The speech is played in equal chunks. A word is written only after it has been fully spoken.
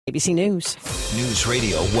ABC News. News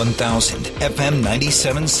Radio 1000, FM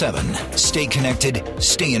 97.7. Stay connected,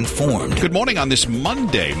 stay informed. Good morning on this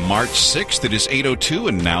Monday, March 6th. It is 8:02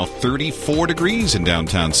 and now 34 degrees in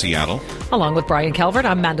downtown Seattle. Along with Brian Calvert,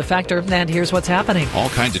 I'm Amanda Factor, and here's what's happening. All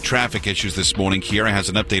kinds of traffic issues this morning. Kiera has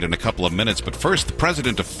an update in a couple of minutes, but first, the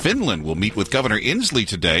president of Finland will meet with Governor Inslee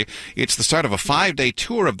today. It's the start of a 5-day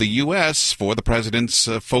tour of the U.S. for the president's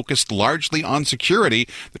focused largely on security.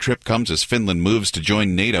 The trip comes as Finland moves to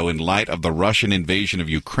join NATO in light of the Russian invasion of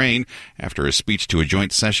Ukraine. After a speech to a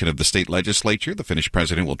joint session of the state legislature, the Finnish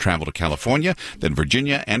president will travel to California, then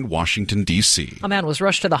Virginia and Washington, D.C. A man was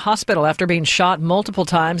rushed to the hospital after being shot multiple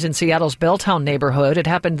times in Seattle's Belltown neighborhood. It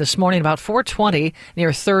happened this morning about 4:20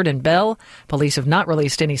 near 3rd and Bell. Police have not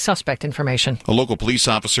released any suspect information. A local police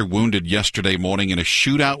officer wounded yesterday morning in a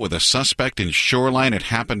shootout with a suspect in Shoreline. It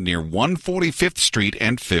happened near 145th Street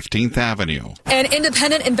and 15th Avenue. An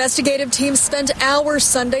independent investigative team spent hours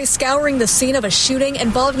Sunday scouring the scene of a shooting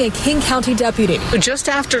involving a King County deputy. Just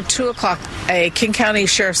after 2 o'clock, a King County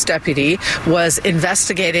Sheriff's deputy was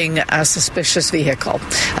investigating a suspicious vehicle.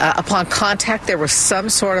 Upon contact, there was some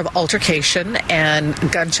sort of altercation and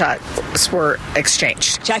gunshots were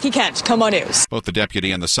exchanged. Jackie Kent, KOMO News. Both the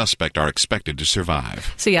deputy and the suspect are expected to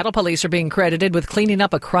survive. Seattle police are being credited with cleaning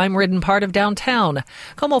up a crime-ridden part of downtown.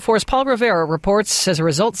 KOMO 4's Paul Rivera reports, as a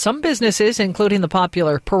result, some businesses, including the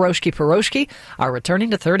popular Piroshki, are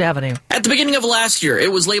returning to 3rd Avenue. At the beginning of last year,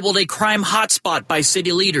 it was labeled a crime hotspot by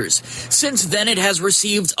city leaders. Since then, it has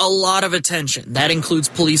received a lot of attention. That includes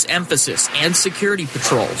police emphasis and security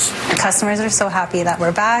patrols. Customers are so happy that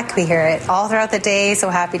we're back. We hear it all throughout the day. So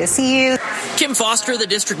happy to see you. Kim Foster, the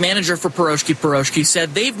district manager for Piroshki,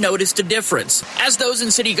 said they've noticed a difference. As those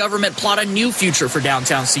in city government plot a new future for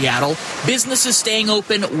downtown Seattle, businesses staying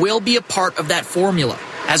open will be a part of that formula.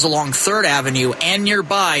 As along 3rd Avenue and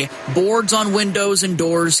nearby, boards on windows and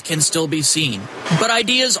doors can still be seen. But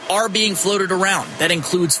ideas are being floated around. That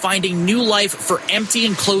includes finding new life for empty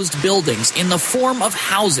and closed buildings in the form of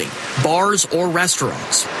housing, bars, or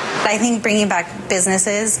restaurants. I think bringing back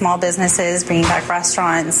businesses, small businesses, bringing back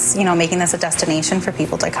restaurants, making this a destination for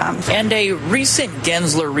people to come. And a recent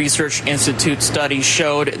Gensler Research Institute study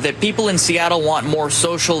showed that people in Seattle want more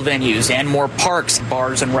social venues and more parks,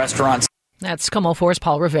 bars, and restaurants. That's KOMO 4's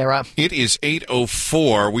Paul Rivera. It is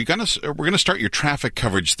 8:04. We're gonna start your traffic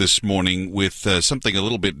coverage this morning with something a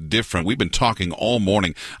little bit different. We've been talking all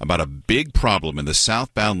morning about a big problem in the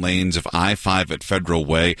southbound lanes of I-5 at Federal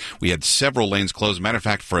Way. We had several lanes closed. Matter of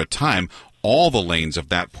fact, for a time, all the lanes of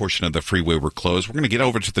that portion of the freeway were closed. We're going to get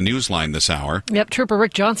over to the news line this hour. Yep, Trooper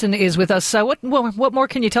Rick Johnson is with us. What more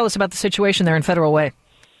can you tell us about the situation there in Federal Way?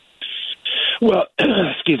 Well,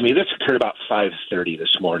 excuse me, this occurred about 5:30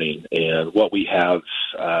 this morning, and what we have,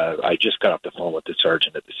 I just got off the phone with the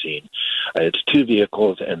sergeant at the scene. It's 2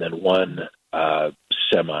 vehicles and then 1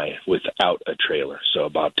 semi without a trailer, so a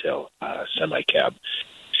bobtail semi-cab.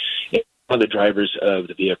 One of the drivers of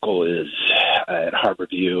the vehicle is at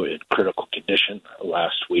Harborview in critical condition,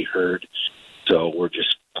 last we heard. So we're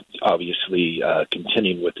just obviously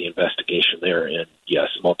continuing with the investigation there, and yes,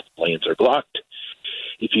 multiple lanes are blocked.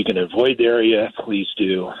 If you can avoid the area, please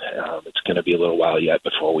do. It's going to be a little while yet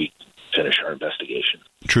before we finish our investigation.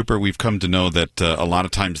 Trooper, we've come to know that a lot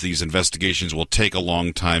of times these investigations will take a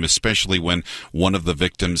long time, especially when one of the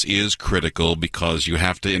victims is critical, because you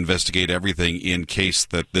have to investigate everything in case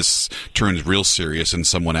that this turns real serious and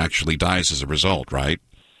someone actually dies as a result, right?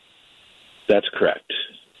 That's correct.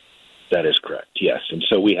 That is correct, yes. And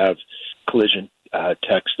so we have collision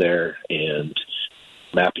techs there and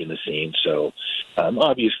mapping the scene. So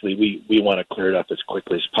obviously we want to clear it up as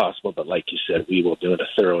quickly as possible, but like you said, we will do a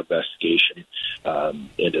thorough investigation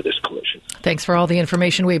into this collision. Thanks for all the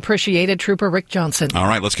information. We appreciate it, Trooper Rick Johnson. All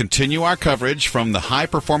right, let's continue our coverage from the High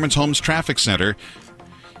Performance Homes Traffic Center.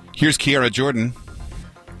 Here's Kiera Jordan.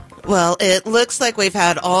 Well, it looks like we've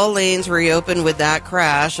had all lanes reopened with that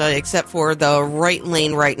crash, except for the right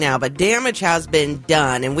lane right now. But damage has been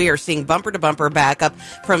done, and we are seeing bumper-to-bumper backup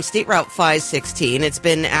from State Route 516. It's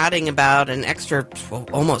been adding about an extra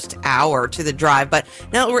almost hour to the drive, but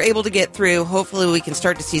now that we're able to get through, hopefully we can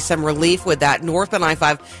start to see some relief with that. Northbound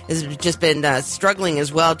I-5 has just been struggling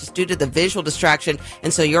as well, just due to the visual distraction,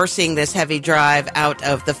 and so you're seeing this heavy drive out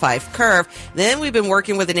of the Fife curve. Then we've been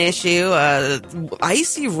working with an issue,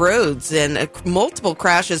 icy road roads and multiple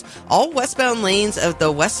crashes. All westbound lanes of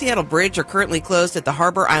the West Seattle Bridge are currently closed at the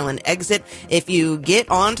Harbor Island exit. If you get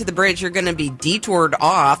onto the bridge, you're going to be detoured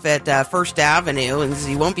off at First Avenue, and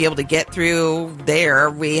you won't be able to get through there.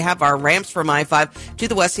 We have our ramps from I-5 to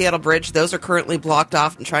the West Seattle Bridge. Those are currently blocked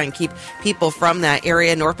off and try and keep people from that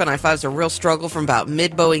area. Northbound I-5 is a real struggle from about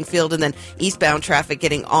mid-Boeing Field, and then eastbound traffic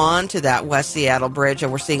getting onto that West Seattle Bridge,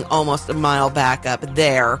 and we're seeing almost a mile back up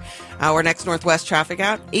there. Our next Northwest traffic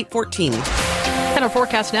out, 8:14. And our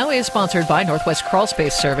forecast now is sponsored by Northwest Crawl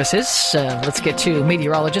Space Services. Let's get to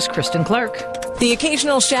meteorologist Kristen Clark. The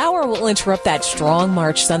occasional shower will interrupt that strong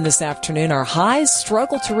March sun this afternoon. Our highs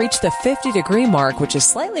struggle to reach the 50-degree mark, which is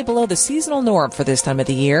slightly below the seasonal norm for this time of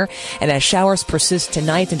the year. And as showers persist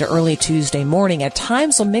tonight into early Tuesday morning, at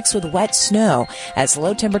times will mix with wet snow, as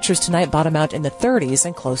low temperatures tonight bottom out in the 30s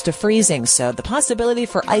and close to freezing. So the possibility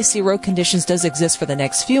for icy road conditions does exist for the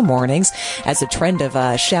next few mornings, as the trend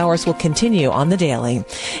of showers will continue on the daily.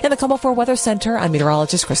 In the KOMO 4 Weather Center, I'm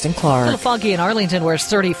meteorologist Kristen Clark. A little foggy in Arlington, where it's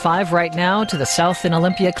 35 right now. To the south in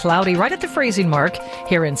Olympia, cloudy right at the freezing mark.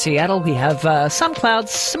 Here in Seattle, we have some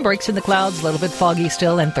clouds, some breaks in the clouds, a little bit foggy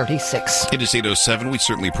still, and 36. It is 8:07. We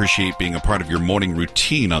certainly appreciate being a part of your morning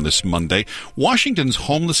routine on this Monday. Washington's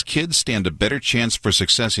homeless kids stand a better chance for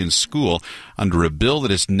success in school under a bill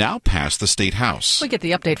that has now passed the State House. We get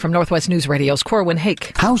the update from Northwest News Radio's Corwin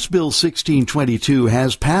Hake. House Bill 1622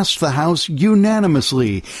 has passed the House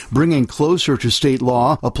unanimously, bringing closer to state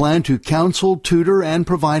law a plan to counsel, tutor, and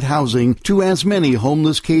provide housing to as many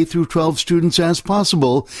homeless K-12 students as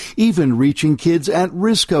possible, even reaching kids at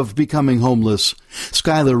risk of becoming homeless.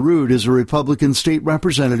 Skylar Rood is a Republican state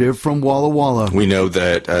representative from Walla Walla. We know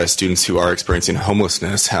that students who are experiencing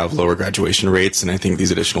homelessness have lower graduation rates, and I think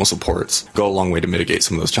these additional supports go a long way to mitigate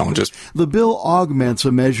some of those challenges. The bill augments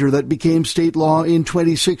a measure that became state law in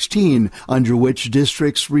 2016, under which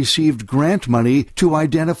districts received grant money to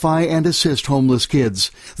identify and assist homeless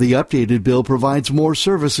kids. The updated bill provides more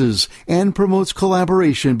services and promotes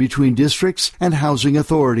collaboration between districts and housing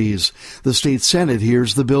authorities. The state Senate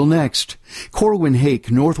hears the bill next. Corwin Hake,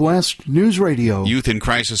 Northwest News Radio. Youth in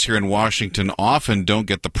crisis here in Washington often don't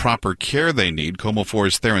get the proper care they need. KOMO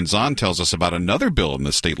 4's Theron Zahn tells us about another bill in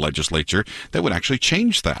the state legislature that would actually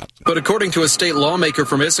change that. But according to a state lawmaker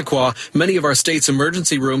from Issaquah, many of our state's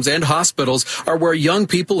emergency rooms and hospitals are where young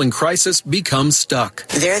people in crisis become stuck.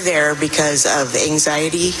 They're there because of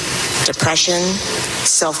anxiety, depression,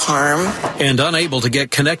 self-harm, and unable to get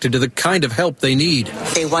connected to the kind of help they need.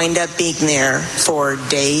 They wind up being there for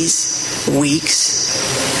days,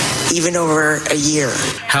 weeks, even over a year.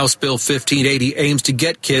 House Bill 1580 aims to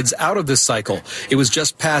get kids out of this cycle. It was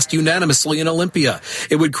just passed unanimously in Olympia.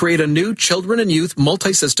 It would create a new children and youth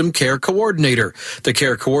multi-system care coordinator. The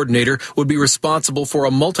care coordinator would be responsible for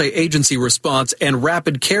a multi-agency response and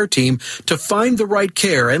rapid care team to find the right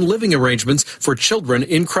care and living arrangements for children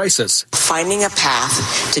in crisis. Finding a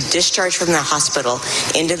path to discharge from the hospital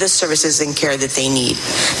into the services and care that they need,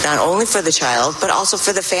 not only for the child, but also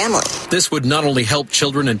for the family. This would not only help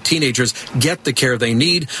children and teenagers get the care they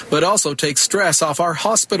need, but also take stress off our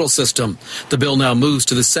hospital system. The bill now moves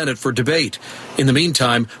to the Senate for debate. In the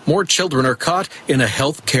meantime, more children are caught in a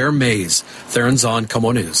health care maze. Theron Zahn,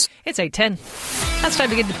 KOMO News. It's 8:10. That's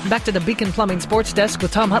time to get back to the Beacon Plumbing Sports Desk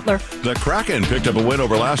with Tom Hutler. The Kraken picked up a win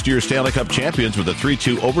over last year's Stanley Cup champions with a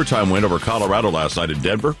 3-2 overtime win over Colorado last night in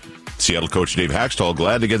Denver. Seattle coach Dave Haxtell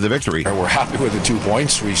glad to get the victory. We're happy with the 2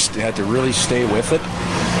 points. We had to really stay with it.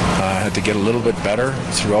 Had to get a little bit better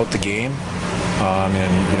throughout the game. And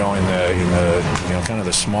in the kind of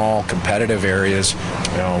the small competitive areas,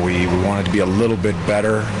 we wanted to be a little bit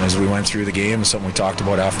better as we went through the game. Something we talked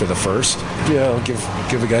about after the first. Yeah, I'll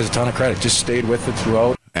give the guys a ton of credit. Just stayed with it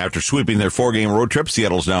throughout. After sweeping their 4-game road trip,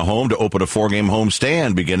 Seattle's now home to open a 4-game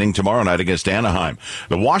homestand beginning tomorrow night against Anaheim.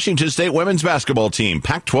 The Washington State women's basketball team,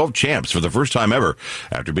 Pac-12 champs for the first time ever.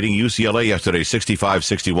 After beating UCLA yesterday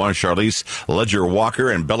 65-61, Charlize Ledger-Walker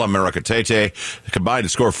and Bella Maracatete combined to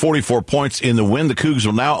score 44 points in the win. The Cougs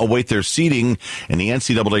will now await their seeding in the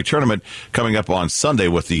NCAA tournament coming up on Sunday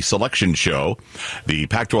with the selection show. The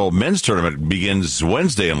Pac-12 men's tournament begins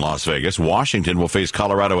Wednesday in Las Vegas. Washington will face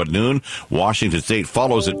Colorado at noon. Washington State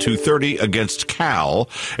follows at 2:30 against Cal.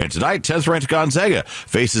 And tonight, 10th-ranked Gonzaga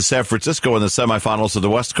faces San Francisco in the semifinals of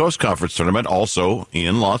the West Coast Conference Tournament, also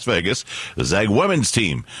in Las Vegas. The Zag women's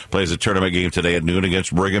team plays a tournament game today at noon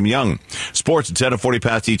against Brigham Young. Sports at 10:40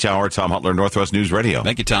 past each hour. Tom Hutler, Northwest News Radio.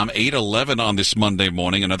 Thank you, Tom. 8:11 on this Monday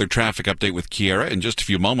morning. Another traffic update with Kiera in just a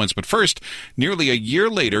few moments. But first, nearly a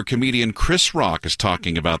year later, comedian Chris Rock is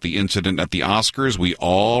talking about the incident at the Oscars we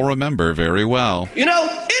all remember very well. You know,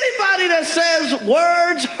 anybody that says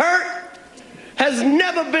words hurt has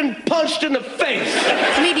never been punched in the face.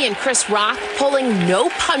 Comedian Chris Rock pulling no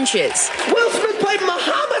punches. Will Smith played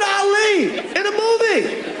Muhammad Ali in a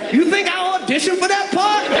movie. You think I auditioned for that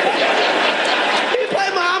part? He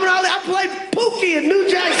played Muhammad Ali. I played Pookie in New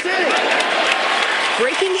Jack City.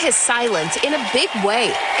 Breaking his silence in a big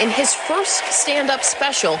way in his first stand-up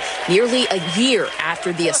special nearly a year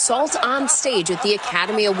after the assault on stage at the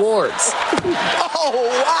Academy Awards. Oh,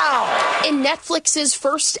 wow! In Netflix's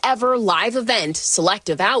first ever live event,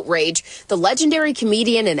 Selective Outrage, the legendary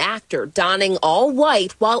comedian and actor donning all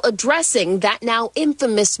white while addressing that now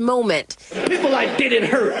infamous moment. People like, did it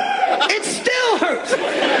hurt? It still hurts!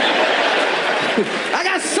 I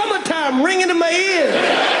got summertime ringing in my ears.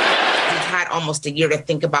 Had almost a year to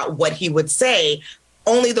think about what he would say,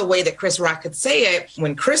 only the way that Chris Rock could say it.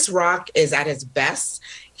 When Chris Rock is at his best,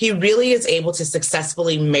 he really is able to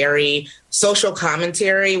successfully marry social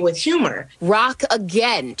commentary with humor. Rock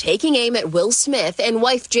again taking aim at Will Smith and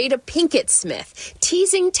wife Jada Pinkett Smith,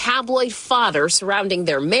 teasing tabloid fodder surrounding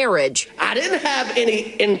their marriage. I didn't have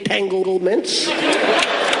any entanglements. Everybody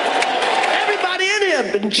in here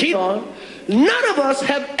has been cheated on. None of us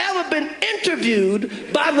have ever been interviewed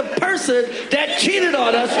by the person that cheated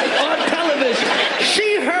on us on television.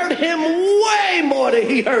 She hurt him way more than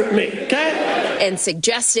he hurt me, okay? And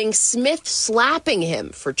suggesting Smith slapping him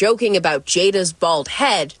for joking about Jada's bald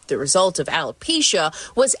head, the result of alopecia,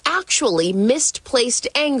 was actually misplaced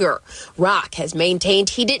anger. Rock has maintained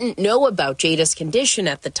he didn't know about Jada's condition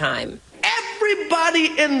at the time.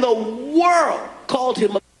 Everybody in the world called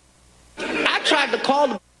him a... I tried to call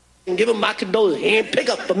him and give him my condolences. He ain't pick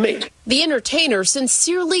up for me. The entertainer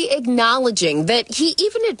sincerely acknowledging that he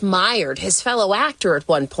even admired his fellow actor at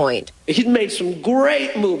one point. He's made some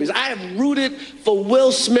great movies. I have rooted for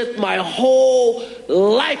Will Smith my whole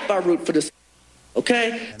life. I root for this.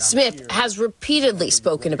 Okay? Smith has repeatedly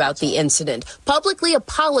spoken about the incident, publicly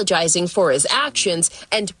apologizing for his actions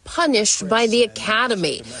and punished by the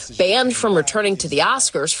Academy, banned from returning to the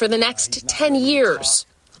Oscars for the next 10 years.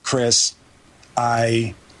 Chris,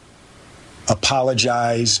 I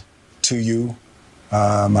apologize to you.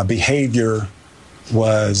 My behavior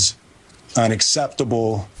was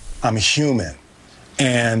unacceptable. I'm human.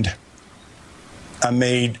 And I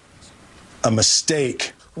made a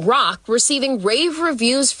mistake. Rock receiving rave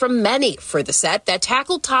reviews from many for the set that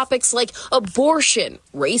tackled topics like abortion,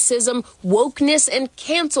 racism, wokeness, and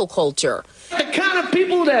cancel culture. The kind of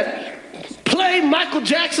people that play Michael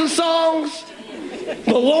Jackson songs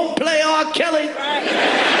but won't play R. Kelly.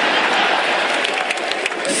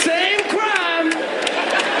 Same crime.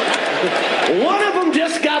 One of them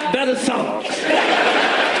just got better songs.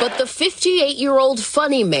 But the 58-year-old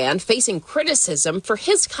funny man facing criticism for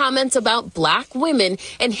his comments about black women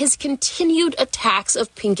and his continued attacks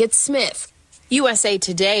of Pinkett Smith. USA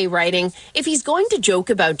Today writing, if he's going to joke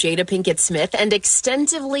about Jada Pinkett Smith and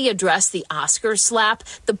extensively address the Oscar slap,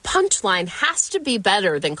 the punchline has to be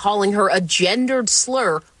better than calling her a gendered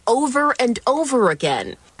slur over and over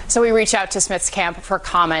again. So we reached out to Smith's camp for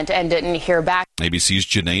comment and didn't hear back. ABC's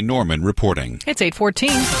Janae Norman reporting. It's 8:14.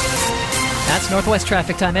 That's Northwest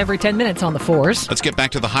traffic time every 10 minutes on the 4s. Let's get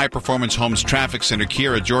back to the High Performance Homes Traffic Center.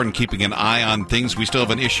 Kiera Jordan keeping an eye on things. We still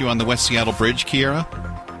have an issue on the West Seattle Bridge, Kiera?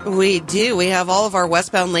 We do. We have all of our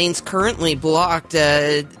westbound lanes currently blocked.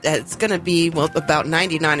 It's going to be, about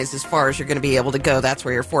 99 is as far as you're going to be able to go. That's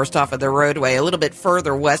where you're forced off of the roadway. A little bit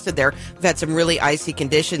further west of there, we've had some really icy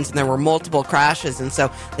conditions, and there were multiple crashes, and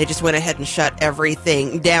so they just went ahead and shut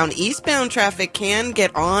everything down. Eastbound traffic can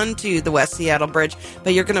get on to the West Seattle Bridge,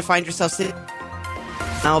 but you're going to find yourself sitting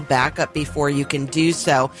back up before you can do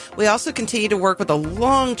so. We also continue to work with a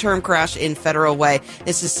long-term crash in Federal Way.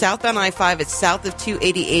 This is southbound I-5. It's south of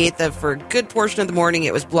 288th. For a good portion of the morning,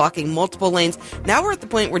 it was blocking multiple lanes. Now we're at the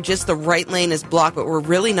point where just the right lane is blocked, but we're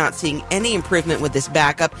really not seeing any improvement with this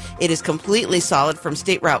backup. It is completely solid from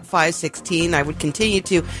State Route 516. I would continue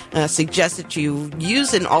to suggest that you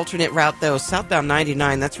use an alternate route, though. Southbound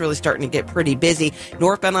 99, that's really starting to get pretty busy.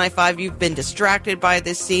 Northbound I-5, you've been distracted by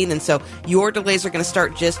this scene, and so your delays are going to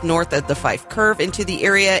start just north of the Fife Curve into the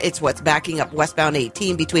area. It's what's backing up westbound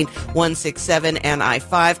 18 between 167 and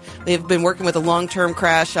I-5. We've been working with a long-term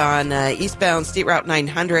crash on eastbound State Route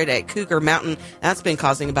 900 at Cougar Mountain. That's been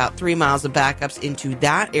causing about 3 miles of backups into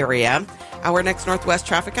that area. Our next Northwest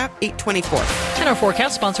traffic app, 824. And our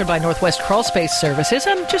forecast sponsored by Northwest Crawl Space Services,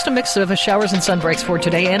 and just a mix of showers and sun breaks for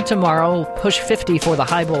today and tomorrow. Push 50 for the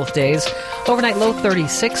high both days. Overnight low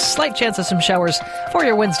 36. Slight chance of some showers for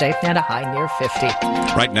your Wednesday and a high near 50.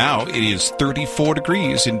 Right now, it is 34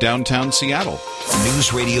 degrees in downtown Seattle.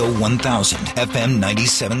 News Radio 1000, FM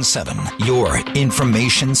 97.7, your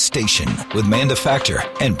information station with Manda Factor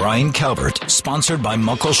and Brian Calvert, sponsored by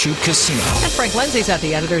Muckleshoot Casino. And Frank Lindsay's at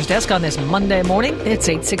the editor's desk on this Monday morning. It's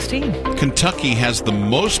 8:16. Kentucky has the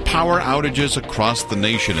most power outages across the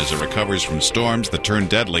nation as it recovers from storms that turned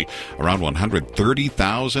deadly. Around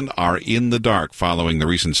 130,000 are in the dark following the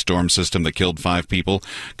recent storm system that killed 5 people.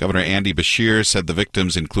 Governor Andy Beshear said the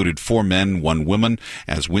victims included 4 men, 1 woman,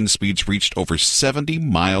 as wind speeds reached over 70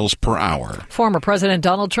 miles per hour. Former President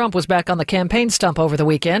Donald Trump was back on the campaign stump over the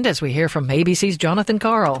weekend, as we hear from ABC's Jonathan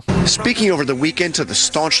Karl. Speaking over the weekend to the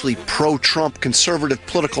staunchly pro-Trump Conservative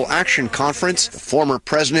Political Action Conference, the former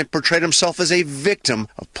president portrayed himself as a victim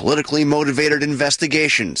of politically motivated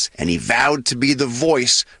investigations, and he vowed to be the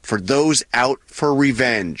voice for those out for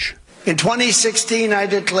revenge. In 2016, I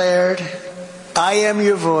declared, I am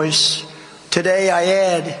your voice. Today I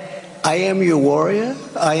add, I am your warrior.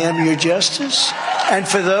 I am your justice. And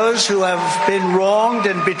for those who have been wronged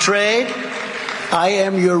and betrayed, I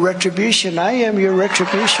am your retribution. I am your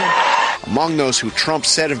retribution. Among those who Trump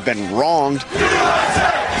said have been wronged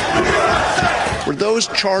were those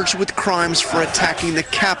charged with crimes for attacking the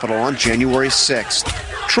Capitol on January 6th.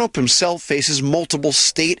 Trump himself faces multiple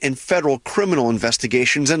state and federal criminal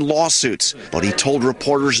investigations and lawsuits, but he told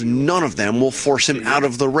reporters none of them will force him out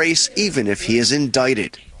of the race, even if he is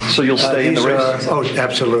indicted. So you'll stay in the race? Oh,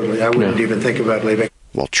 absolutely. I wouldn't even think about leaving.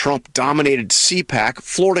 While Trump dominated CPAC,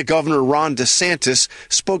 Florida Governor Ron DeSantis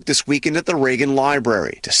spoke this weekend at the Reagan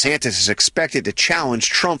Library. DeSantis is expected to challenge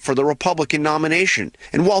Trump for the Republican nomination.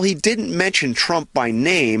 And while he didn't mention Trump by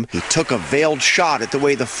name, he took a veiled shot at the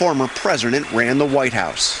way the former president ran the White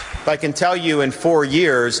House. But I can tell you in 4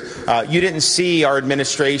 years, you didn't see our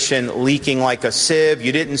administration leaking like a sieve.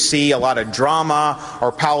 You didn't see a lot of drama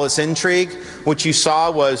or palace intrigue. What you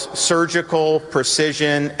saw was surgical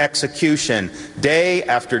precision execution, day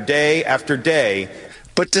after day after day.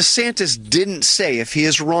 But DeSantis didn't say if he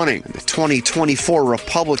is running. The 2024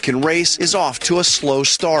 Republican race is off to a slow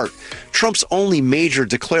start. Trump's only major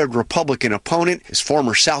declared Republican opponent is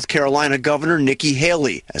former South Carolina Governor Nikki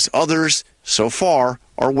Haley, as others, so far,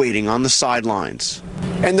 are waiting on the sidelines.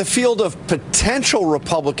 And the field of potential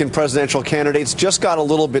Republican presidential candidates just got a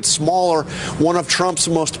little bit smaller. One of Trump's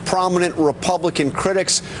most prominent Republican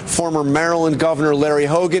critics, former Maryland Governor Larry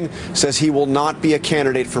Hogan, says he will not be a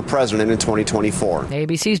candidate for president in 2024.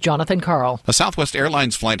 ABC's Jonathan Karl. A Southwest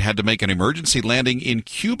Airlines flight had to make an emergency landing in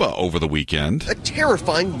Cuba over the weekend. A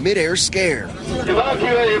terrifying mid-air scare.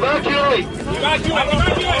 Evacuate!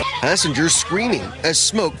 Passengers screaming as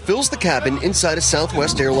smoke fills the cabin inside a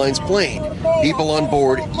Southwest Airlines plane. People on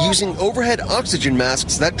board using overhead oxygen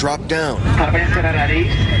masks that drop down.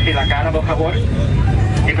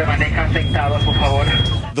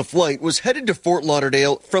 The flight was headed to Fort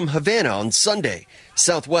Lauderdale from Havana on Sunday.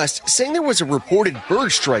 Southwest saying there was a reported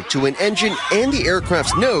bird strike to an engine and the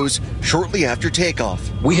aircraft's nose shortly after takeoff.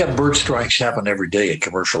 We have bird strikes happen every day in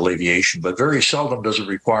commercial aviation, but very seldom does it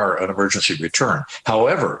require an emergency return.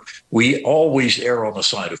 However, we always err on the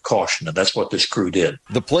side of caution, and that's what this crew did.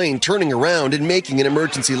 The plane turning around and making an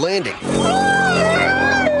emergency landing.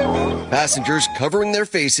 Passengers covering their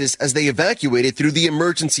faces as they evacuated through the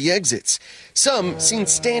emergency exits. Some seen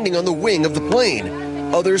standing on the wing of the plane.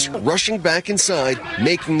 Others rushing back inside,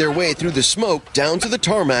 making their way through the smoke down to the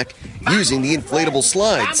tarmac using the inflatable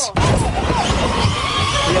slides.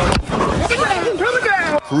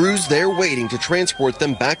 Crews there waiting to transport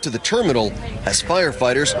them back to the terminal as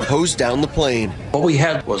firefighters hose down the plane. What we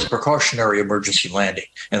had was a precautionary emergency landing,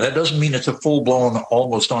 and that doesn't mean it's a full-blown,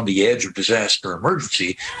 almost on the edge of disaster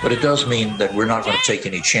emergency, but it does mean that we're not going to take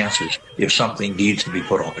any chances if something needs to be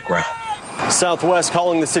put on the ground. Southwest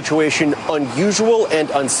calling the situation unusual and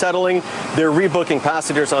unsettling. They're rebooking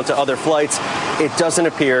passengers onto other flights. It doesn't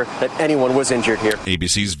appear that anyone was injured here.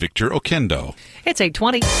 ABC's Victor Okendo. It's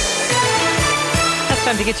 8:20. It's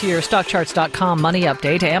time to get to your StockCharts.com money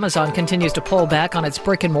update. Amazon continues to pull back on its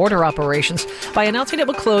brick-and-mortar operations by announcing it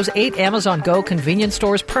will close 8 Amazon Go convenience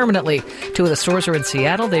stores permanently. 2 of the stores are in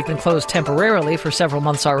Seattle. They've been closed temporarily for several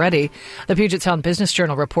months already. The Puget Sound Business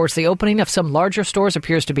Journal reports the opening of some larger stores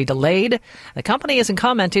appears to be delayed. The company isn't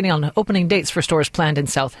commenting on opening dates for stores planned in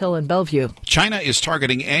South Hill and Bellevue. China is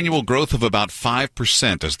targeting annual growth of about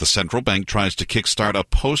 5% as the central bank tries to kickstart a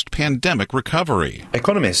post-pandemic recovery.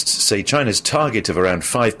 Economists say China's target of around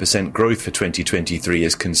around 5% growth for 2023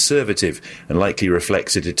 as conservative and likely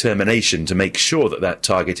reflects a determination to make sure that that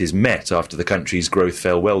target is met after the country's growth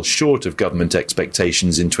fell well short of government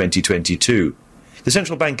expectations in 2022. The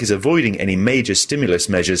central bank is avoiding any major stimulus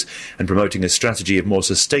measures and promoting a strategy of more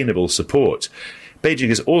sustainable support. Beijing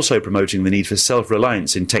is also promoting the need for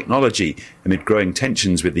self-reliance in technology amid growing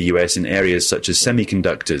tensions with the US in areas such as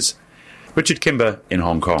semiconductors. Richard Kimber in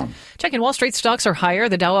Hong Kong. Checking Wall Street stocks are higher.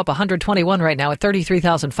 The Dow up 121 right now at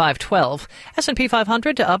 33,512. S&P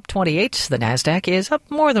 500 up 28. The Nasdaq is up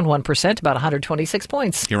more than 1%, about 126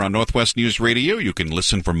 points. Here on Northwest News Radio, you can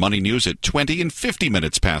listen for money news at 20 and 50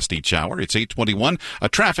 minutes past each hour. It's 8:21. A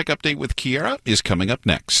traffic update with Kiera is coming up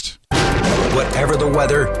next. Whatever the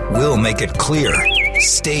weather, we'll make it clear.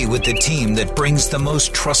 Stay with the team that brings the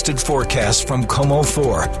most trusted forecast from Como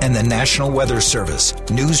 4 and the National Weather Service.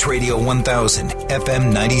 News Radio 1000,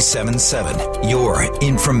 FM 97.7, your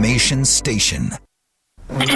information station.